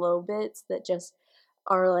like slow bits that just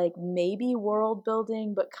are like maybe world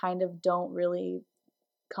building but kind of don't really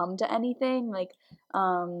come to anything. Like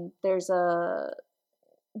there's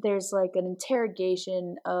like an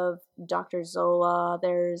interrogation of Dr. Zola.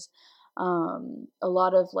 There's a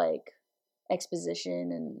lot of like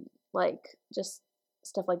exposition and like just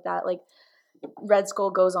stuff like that. Like Red Skull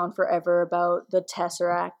goes on forever about the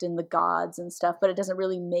Tesseract and the gods and stuff, but it doesn't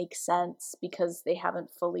really make sense because they haven't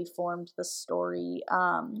fully formed the story.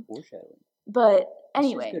 Foreshadowing. But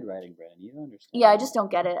anyway, it's just good writing, Brandon. You don't understand. Yeah, I just don't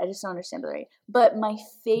get it. I just don't understand the writing. But my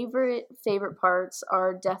favorite parts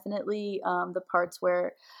are definitely the parts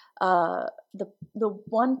where the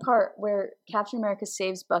one part where Captain America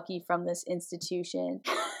saves Bucky from this institution.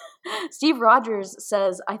 Steve Rogers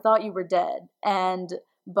says, "I thought you were dead," and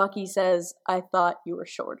Bucky says, "I thought you were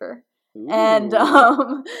shorter." Ooh.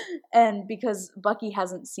 And because Bucky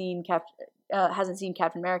hasn't seen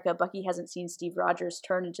Captain America, Bucky hasn't seen Steve Rogers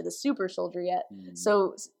turn into the super soldier yet.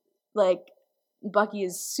 So like Bucky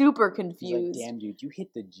is super confused. He's like, damn dude, you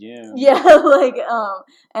hit the gym. Yeah, like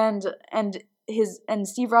and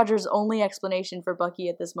Steve Rogers' only explanation for Bucky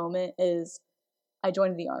at this moment is, I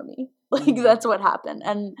joined the army. Like that's what happened.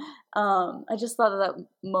 And I just thought of that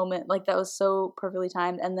moment, like that was so perfectly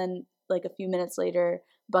timed. And then like a few minutes later,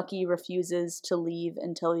 Bucky refuses to leave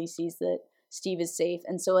until he sees that Steve is safe.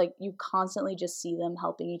 And so like you constantly just see them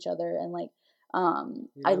helping each other, and like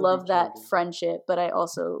I love that friendship, but I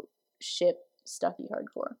also ship Stucky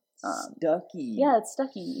hardcore. Stucky. Yeah, it's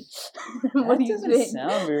Stucky. What do you think?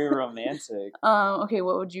 Sound very romantic. Okay,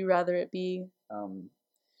 what would you rather it be?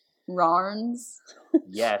 Rarns.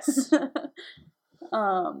 Yes.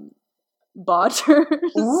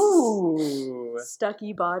 Bodgers. Ooh.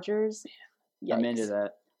 Stucky Bodgers. Yikes. I'm into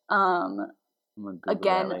that.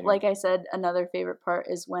 Again, like I said, another favorite part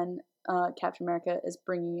is when Captain America is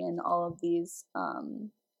bringing in all of these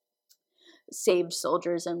saved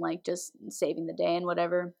soldiers and like just saving the day and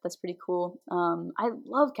whatever. That's pretty cool. I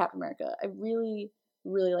love Captain America. I really,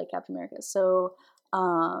 really like Captain America. So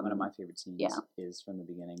one of my favorite scenes yeah. is from the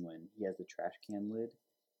beginning when he has the trash can lid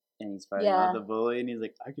and he's fighting off the bully and he's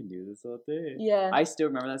like, I can do this all day. Yeah. I still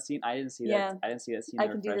remember that scene. I didn't see Yeah. that. I didn't see that scene. I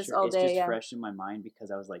in can do this Refresher. all It's day, just yeah. fresh in my mind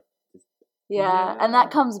because I was like, Yeah, and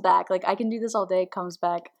that comes back. Like, I can do this all day comes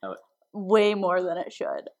back Oh. way more than it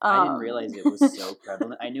should. I didn't realize it was so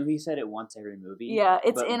prevalent. I knew he said it once every movie. Yeah,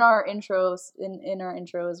 it's but in our intros, in our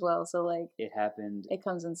intro as well. So like, it happened it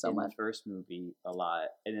comes in so in much. the first movie a lot,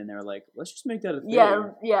 and then they were like, let's just make that a thing.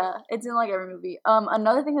 Yeah, it's in like every movie.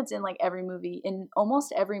 Another thing that's in like every movie, in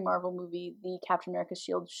almost every Marvel movie, the Captain America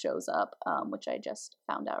shield shows up, which I just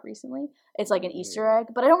found out recently. It's like an Easter egg,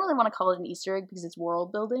 but I don't really want to call it an Easter egg because it's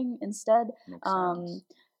world building instead. Makes sense.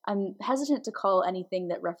 I'm hesitant to call anything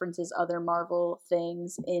that references other Marvel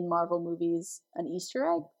things in Marvel movies an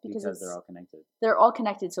Easter egg because they're all connected. They're all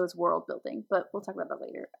connected, so it's world building. But we'll talk about that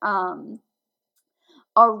later.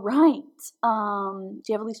 All right. Do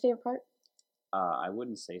you have a least favorite part? I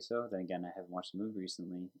wouldn't say so. Then again, I haven't watched the movie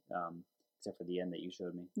recently, except for the end that you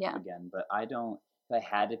showed me. Yeah. Again, but I don't. If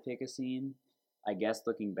I had to pick a scene, I guess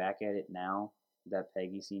looking back at it now, that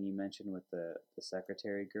Peggy scene you mentioned with the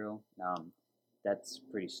secretary girl, that's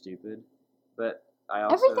pretty stupid. But I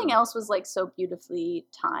also Everything else was like so beautifully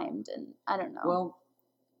timed, and I don't know. Well,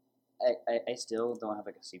 I still don't have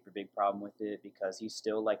like a super big problem with it because he's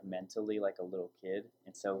still like mentally like a little kid,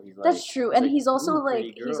 and so he's like that's true, and like, he's also "Ooh, like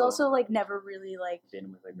pretty he's girl." also like never really like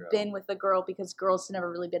been with a girl. because girls have never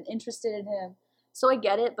really been interested in him. So I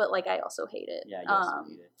get it, but like I also hate it. Yeah, you also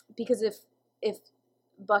hate it. Because if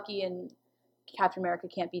Bucky and Captain America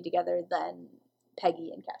can't be together, then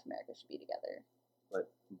Peggy and Captain America should be together. But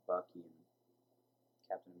Bucky and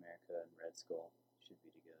Captain America and Red Skull should be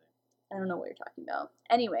together. I don't know what you're talking about.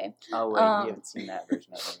 Anyway. Oh wait, you haven't seen that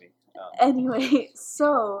version of the movie. Anyway,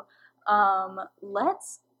 so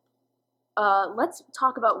let's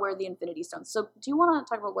talk about where the Infinity Stones. So, do you want to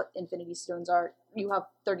talk about what Infinity Stones are? You have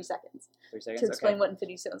 30 seconds. 30 seconds To explain okay. what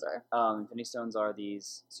Infinity Stones are. Infinity Stones are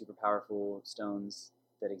these super powerful stones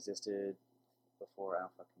that existed before. I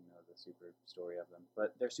don't fucking know the super story of them,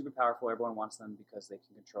 but they're super powerful. Everyone wants them because they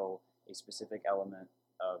can control a specific element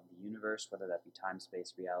of the universe, whether that be time,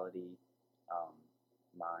 space, reality,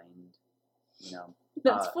 mind. You know,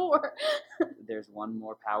 That's 4. there's one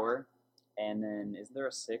more power, and then isn't there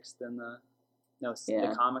a 6th in the? No, Yeah.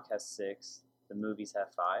 the comic has 6. The movies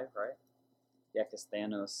have 5, right? Yeah, because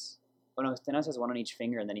Thanos. Oh no, Thanos has 1 on each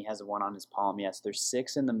finger, and then he has 1 on his palm. Yes, there's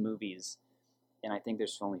 6 in the movies, and I think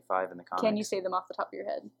there's only 5 in the comics. Can you say them off the top of your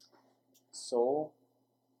head? Soul,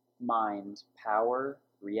 mind, power,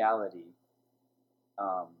 reality,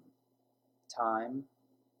 time.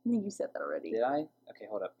 I think you said that already. Did I? Okay,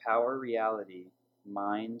 hold up. Power, reality,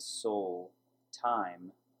 mind, soul,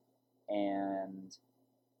 time, and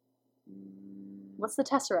What's the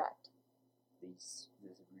Tesseract?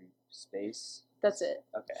 space. That's it.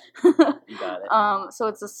 Okay, you got it. So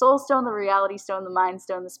it's the Soul Stone, the Reality Stone, the Mind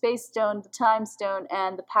Stone, the Space Stone, the Time Stone,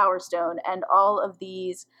 and the Power Stone. And all of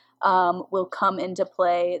these will come into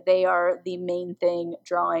play. They are the main thing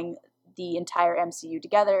drawing the entire MCU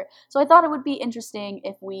together. So I thought it would be interesting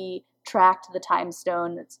if we tracked the Time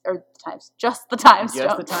Stone, just the Time Stone.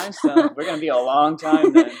 Just the Time Stone. We're gonna be a long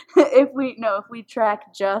time then. if we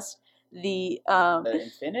track just the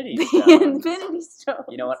Infinity the Stones. Infinity Stone.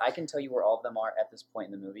 You know what? I can tell you where all of them are at this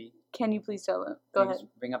point in the movie. Can you please tell them? Go Please ahead.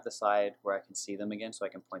 Bring up the slide where I can see them again so I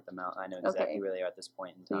can point them out. I know exactly Okay. where they are at this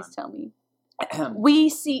point in time. Please tell me.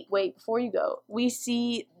 Wait, before you go. We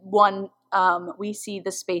see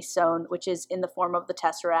the Space Stone, which is in the form of the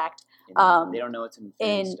Tesseract. They don't know it's an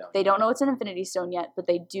Infinity Stone. They don't know it's an Infinity Stone yet, but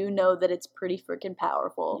they do know that it's pretty freaking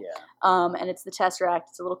powerful. Yeah. And it's the Tesseract.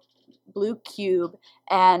 It's a little blue cube,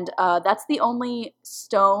 and that's the only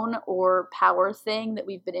stone or power thing that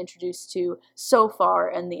we've been introduced to so far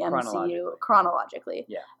in the MCU chronologically.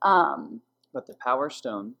 Yeah. But But the Power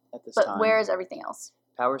Stone at this time. where is everything else?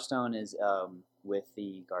 Power Stone is with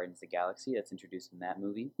the Guardians of the Galaxy that's introduced in that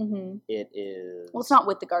movie. Mm-hmm. It is. Well, it's not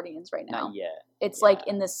with the Guardians right now. Not yet. It's Yeah. like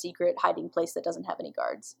in this secret hiding place that doesn't have any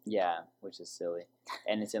guards. Yeah, which is silly.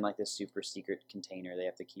 And it's in like this super secret container they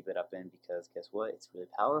have to keep it up in because guess what? It's really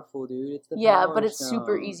powerful, dude. It's the Yeah, Power but it's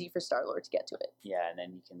super Stone. easy for Star-Lord to get to it. Yeah, and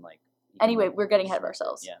then you can like. Anyway, we're getting ahead of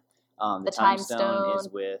ourselves. Yeah. The The Time Time Stone is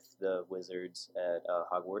Stone. with the wizards at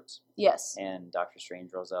Hogwarts, Yes. and Doctor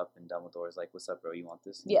Strange rolls up, and Dumbledore's like, "What's up, bro? You want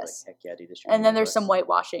this?" And Yes. He's like, "Heck yeah, dude, this." And then there's some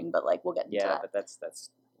whitewashing, but like we'll get into Yeah, that. but that's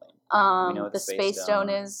lame. We know what The Space Stone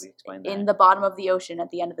We is explained in that. the bottom of the ocean at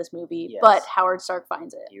the end of this movie, Yes. but Howard Stark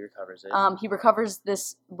finds it. He recovers it. He recovers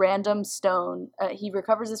this random stone. He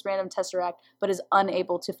recovers this random tesseract, but is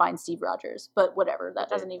unable to find Steve Rogers. But whatever, that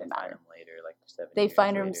doesn't even matter. Find him later, like 70 They years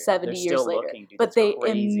find him later. 70 They're years still later, looking, dude. but That's they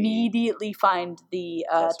crazy. immediately find the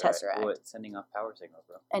tesseract. What, sending off power signals,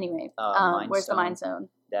 bro. Anyway, Mind where's the Stone. Mind Stone?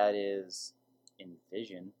 That is in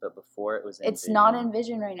Vision, but before it was in It's Vision. not in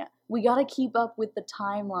Vision right now. We gotta keep up with the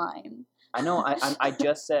timeline. I know. I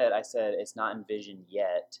just said. I said it's not in Vision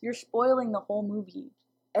yet. You're spoiling the whole movie.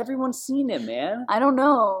 Everyone's seen it, man. I don't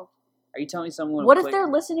know. Are you telling me someone? What if they're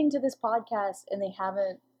listening to this podcast and they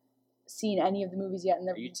haven't seen any of the movies yet, and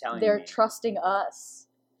Are you telling they're me? trusting us?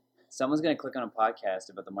 Someone's gonna click on a podcast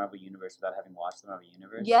about the Marvel Universe without having watched the Marvel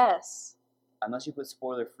Universe? Yes. Unless you put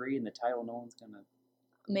spoiler free in the title, no one's gonna.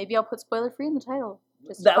 Maybe I'll put spoiler free in the title.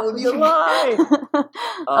 Just That fuck would with be a you. lie.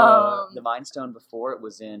 The Mind Stone before it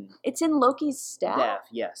was in It's in Loki's staff.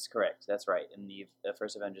 Yes, correct. That's right. In the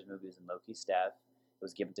first Avengers movie, it was in Loki's staff. It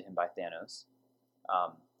was given to him by Thanos.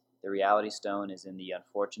 The Reality Stone is in the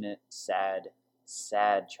unfortunate, sad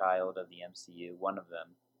child of the MCU. One of them,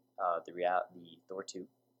 the Thor 2.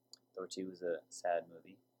 Thor 2 is a sad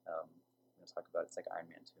movie. We're going to talk about it. It's like Iron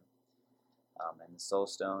Man 2. And the Soul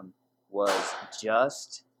Stone was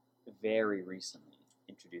just very recently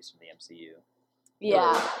introduced to the MCU.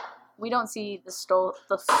 Yeah. We don't see the Soul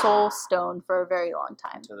Stone for a very long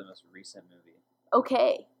time. Until the most recent movie.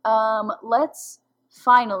 Okay. Let's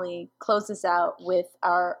finally close this out with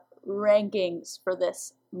our rankings for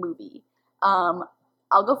this movie. I'll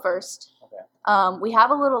go first. Okay. We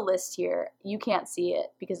have a little list here. You can't see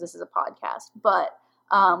it because this is a podcast, but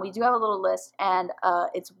we do have a little list, and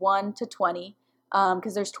it's 1 to 20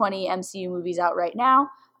 because there's 20 MCU movies out right now.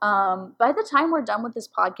 By the time we're done with this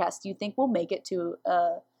podcast, do you think we'll make it to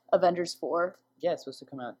Avengers 4? Yeah, it's supposed to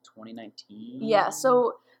come out 2019. Yeah,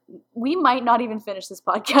 so we might not even finish this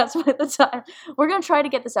podcast by the time. We're going to try to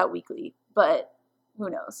get this out weekly, but who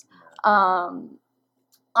knows. I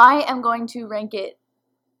am going to rank it.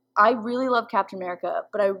 I really love Captain America,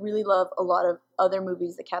 but I really love a lot of other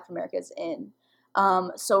movies that Captain America is in.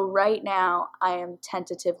 So right now, I am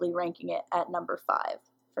tentatively ranking it at number 5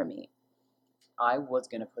 for me. I was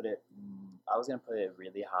gonna put it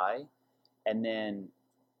really high, and then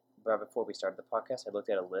right before we started the podcast, I looked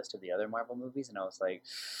at a list of the other Marvel movies, and I was like,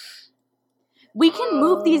 We can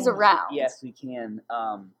move these around. Yes, we can.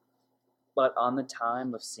 But on the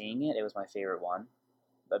time of seeing it, it was my favorite one.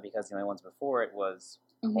 But because the only ones before it was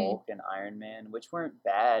Hulk and Iron Man, which weren't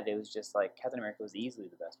bad, it was just like Captain America was easily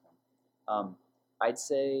the best one. I'd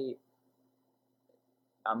say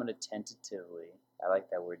I'm gonna tentatively. I like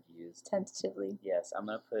that word used. Tentatively. Yes, I'm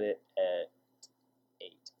gonna put it at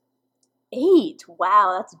 8. 8?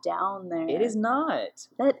 Wow, that's down there. It is not.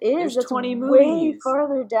 That is. There's That's 20 way movies.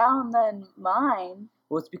 farther down than mine.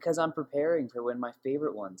 Well, it's because I'm preparing for when my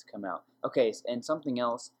favorite ones come out. Okay, and something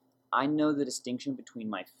else. I know the distinction between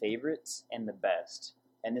my favorites and the best,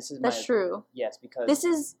 and this is That's true. Yes, because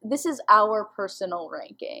This is our personal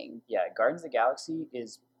ranking. yeah, Guardians of the Galaxy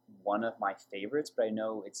is one of my favorites, but I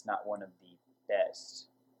know it's not one of the best. Does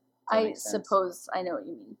that I make sense? suppose I know what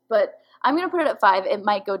you mean, but I'm gonna put it at 5. It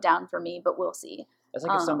might go down for me, but we'll see. That's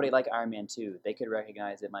like if somebody like Iron Man 2, they could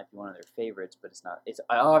recognize it might be one of their favorites, but it's not. It's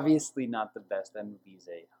obviously not the best. That movie is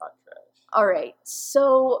a hot trash. All right,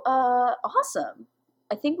 so awesome.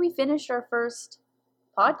 I think we finished our first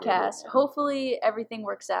podcast. yeah. Hopefully everything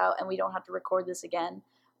works out and we don't have to record this again.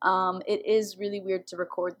 It is really weird to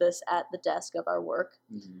record this at the desk of our work,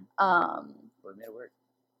 Mm-hmm. Well, it made it work.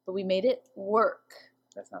 but we made it work.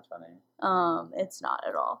 That's not funny. It's not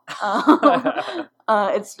at all.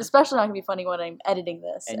 It's especially not gonna be funny when I'm editing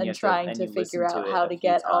this And and, you have to- trying and to you listen figure to out it how a to few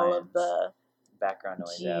get all of times. the Background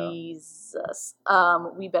noise out. Jesus.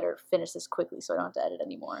 We better finish this quickly so I don't have to edit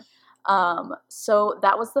anymore. So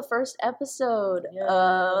that was the first episode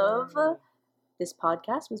of this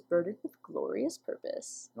podcast was burdened with glorious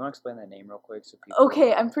purpose. You want to explain that name real quick? So people.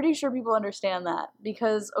 Okay, I'm pretty sure people understand that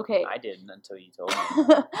because I didn't until you told me.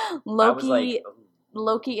 Loki I was like, oh.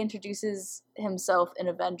 Loki introduces himself in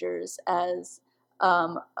Avengers as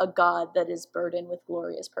a god that is burdened with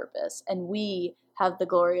glorious purpose, and we have the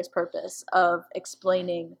glorious purpose of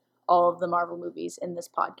explaining all of the Marvel movies in this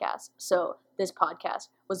podcast. So this podcast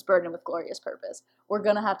was burdened with glorious purpose. We're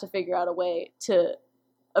gonna have to figure out a way to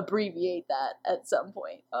abbreviate that at some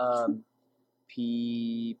point.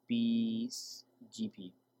 PBGP.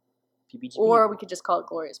 PBGP. Or we could just call it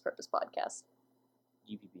Glorious Purpose Podcast.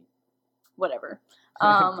 GPP. Whatever.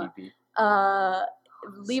 PP.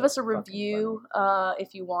 leave So us a fucking review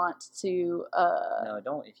if you want to. No,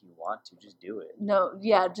 don't if you want to. Just do it. No,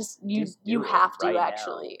 yeah, just you do it have to right now.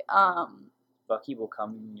 actually. Bucky will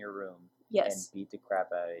come in your room Yes, and beat the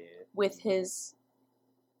crap out of you. with his.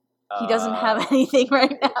 He doesn't have anything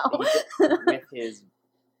right now. With his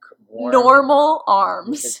warm, Normal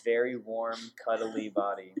with his arms. very warm, cuddly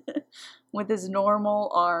body. With his normal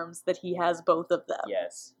arms that he has both of them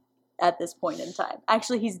Yes. at this point in time.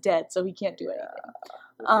 Actually, he's dead, so he can't do anything.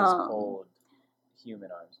 With his cold human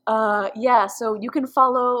arms. Yeah, so you can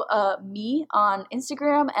follow me on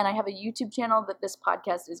Instagram, and I have a YouTube channel that this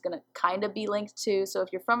podcast is going to kind of be linked to. So if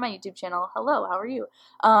you're from my YouTube channel, hello, how are you?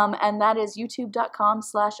 And that is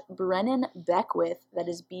youtube.com/Brennan Beckwith. That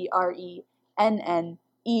is BrennenBeckwith.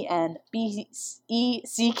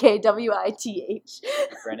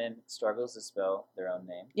 Brennan struggles to spell their own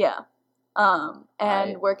name. Yeah.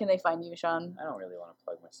 And where can they find you, Sean? I don't really want to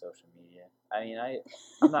plug my social media. I mean,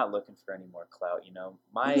 I'm not looking for any more clout, you know.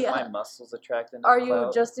 My muscles attract enough Are you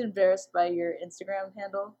clout. just embarrassed by your Instagram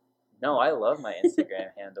handle? No, I love my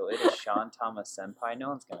Instagram handle. It is Sean Thomas Senpai. No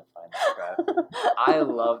one's gonna find that crap. I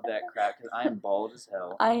love that crap because I am bald as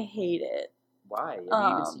hell. I hate it. Why? Have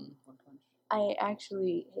you even seen One Punch? I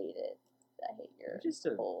actually hate it. I hate your You're just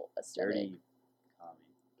a whole aesthetic. dirty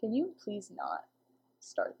commie. Can you please not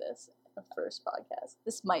start this first podcast?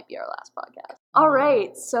 This might be our last podcast. All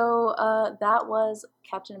right, so that was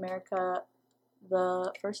Captain America: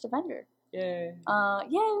 The First Avenger. Yay!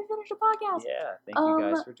 Yeah, we finished a podcast. Yeah, thank you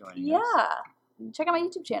guys for joining us. Yeah, check out my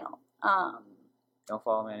YouTube channel. Don't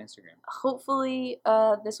follow me on Instagram. Hopefully,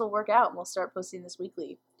 this will work out, and we'll start posting this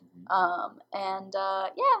weekly. Mm-hmm.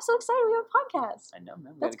 Yeah, I'm so excited we have a podcast. I know,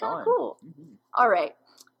 man. That's kind of cool. Mm-hmm. All right.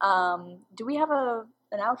 Do we have an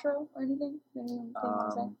outro or anything? Anything you want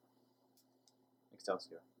to say?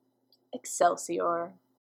 Excelsior. Excelsior.